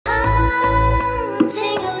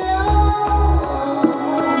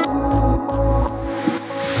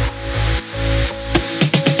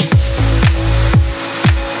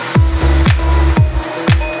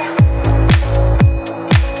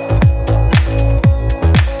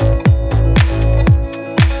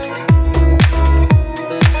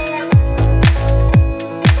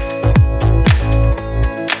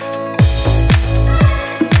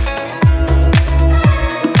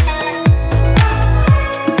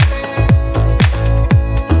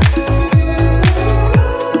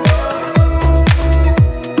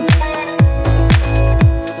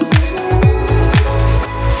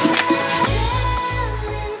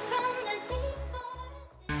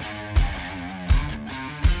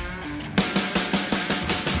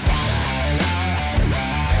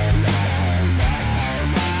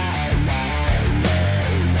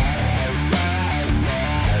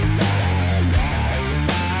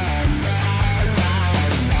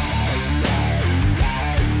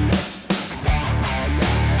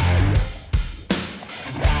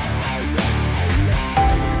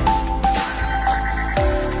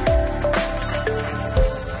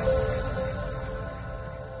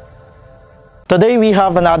Today we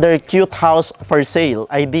have another cute house for sale,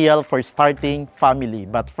 ideal for starting family.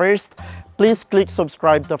 But first, please click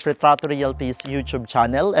subscribe to Fretrato Realty's YouTube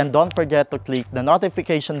channel and don't forget to click the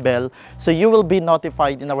notification bell so you will be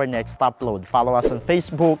notified in our next upload. Follow us on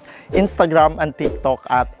Facebook, Instagram, and TikTok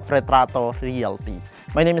at Fretrato Realty.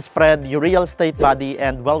 My name is Fred, your real estate buddy,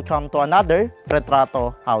 and welcome to another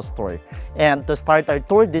Fretrato house tour. And to start our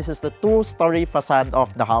tour, this is the two-story facade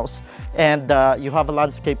of the house. And you have a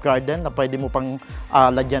landscape garden na pwede mo pang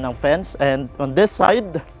lagyan ng fence. And on this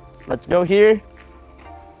side, let's go here.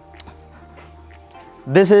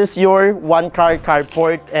 This is your one-car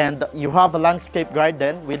carport, and you have a landscape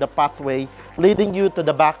garden with a pathway leading you to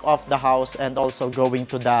the back of the house and also going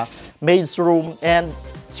to the maid's room and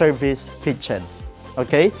service kitchen.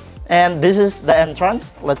 Okay, and this is the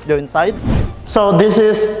entrance. Let's go inside. So this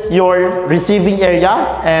is your receiving area,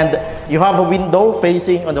 and you have a window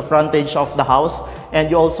facing on the frontage of the house, and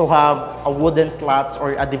you also have a wooden slats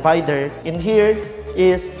or a divider. In here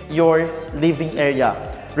is your living area,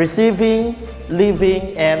 receiving,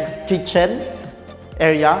 living, and kitchen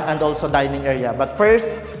area, and also dining area. But first,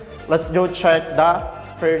 let's go check the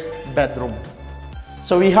first bedroom.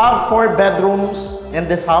 So we have 4 bedrooms in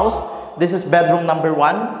this house. This is bedroom number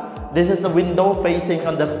 1. This is the window facing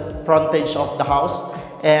on the frontage of the house,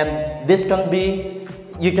 and this can be,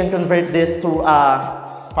 you can convert this to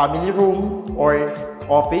a family room or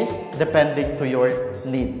office depending to your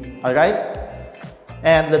need. All right,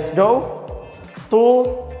 and let's go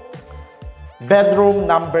to bedroom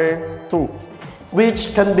number 2,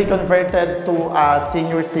 which can be converted to a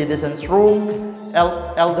senior citizens room,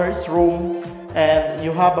 elders room, and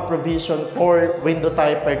you have a provision for window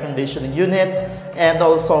type air conditioning unit, and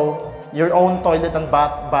also your own toilet and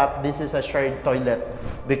bath, but this is a shared toilet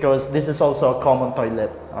because this is also a common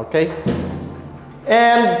toilet. Okay,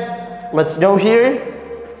 and let's go here.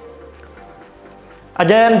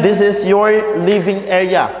 Again, this is your living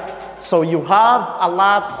area. So you have a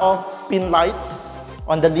lot of pin lights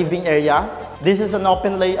on the living area. This is an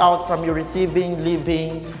open layout from your receiving,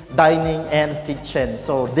 living, dining, and kitchen.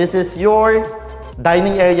 So this is your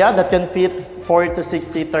dining area that can fit 4 to 6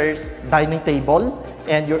 seaters dining table,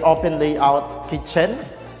 and your open layout kitchen.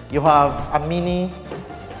 You have a mini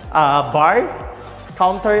bar,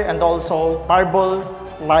 counter, and also marble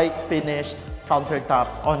light finished countertop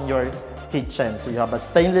on your kitchen. So you have a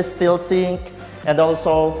stainless steel sink and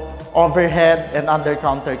also overhead and under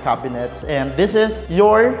counter cabinets, and this is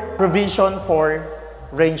your provision for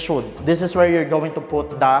range hood. This is where you're going to put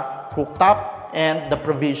the cooktop and the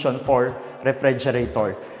provision for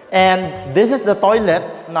refrigerator. And this is the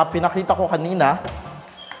toilet na pinakita ko kanina.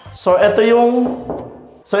 So ito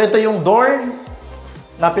yung door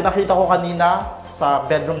na pinakita ko kanina sa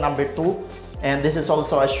bedroom number 2, and this is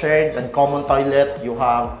also a shared and common toilet. You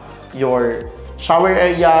have your shower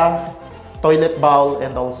area, toilet bowl,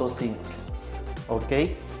 and also sink.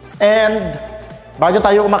 Okay? And bago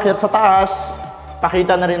tayo umakyat sa taas,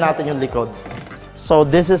 pakita na rin natin yung likod. So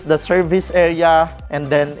this is the service area, and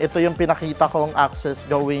then ito yung pinakita kong access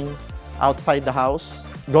going outside the house,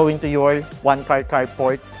 going to your one-car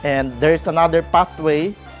carport, and there's another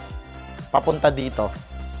pathway papunta dito.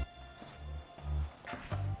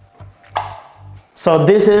 So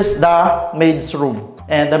this is the maid's room,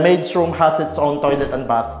 and the maid's room has its own toilet and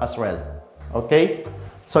bath as well. Okay,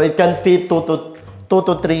 so it can fit 2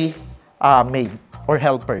 to 3 maid or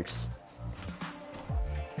helpers.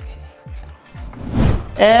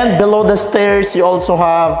 And below the stairs, you also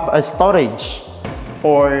have a storage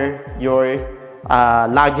for your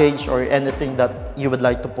luggage or anything that you would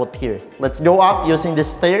like to put here. Let's go up using the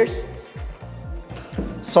stairs.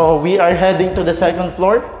 So we are heading to the 2nd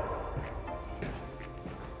floor.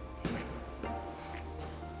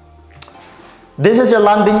 This is your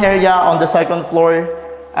landing area on the 2nd floor.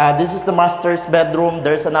 This is the master's bedroom.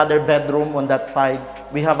 There's another bedroom on that side.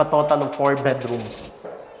 We have a total of 4 bedrooms.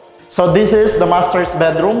 So this is the master's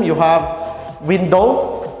bedroom. You have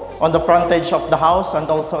window on the frontage of the house and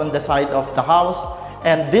also on the side of the house.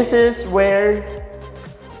 And this is where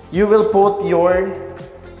you will put your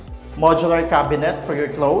modular cabinet for your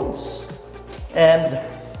clothes. And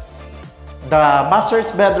the master's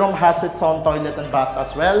bedroom has its own toilet and bath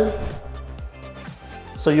as well.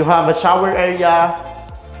 So you have a shower area,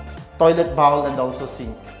 toilet bowl, and also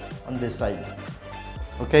sink on this side.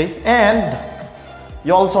 Okay, and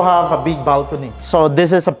you also have a big balcony. So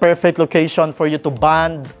this is a perfect location for you to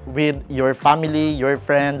bond with your family, your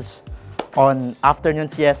friends on afternoon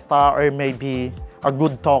siesta, or maybe a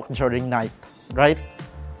good talk during night, right?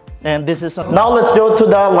 And this is now let's go to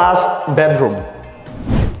the last bedroom.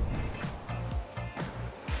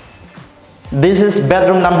 This is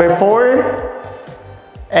bedroom number 4.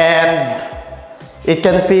 And it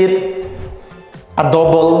can fit a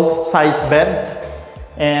double size bed,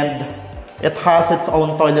 and it has its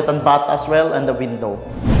own toilet and bath as well, and the window.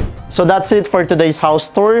 So that's it for today's house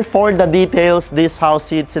tour. For the details, this house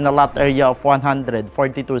sits in a lot area of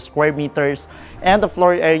 142 square meters and a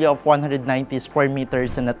floor area of 190 square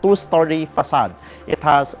meters and a 2-story facade. It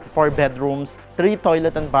has 4 bedrooms, 3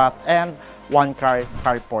 toilet and bath, and 1 car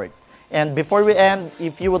carport. And before we end,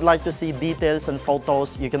 if you would like to see details and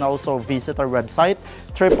photos, you can also visit our website,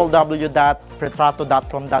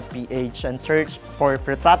 www.fretrato.com.ph, and search for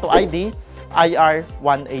Fretrato ID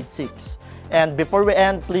IR186. And before we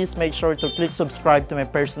end, please make sure to click subscribe to my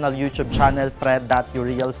personal YouTube channel,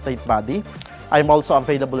 Fred.YourRealEstateBuddy. I'm also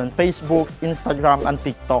available on Facebook, Instagram, and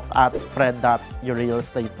TikTok at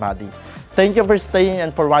Fred.YourRealEstateBuddy. Thank you for staying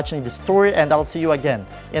and for watching this tour, and I'll see you again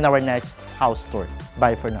in our next house tour.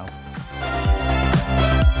 Bye for now.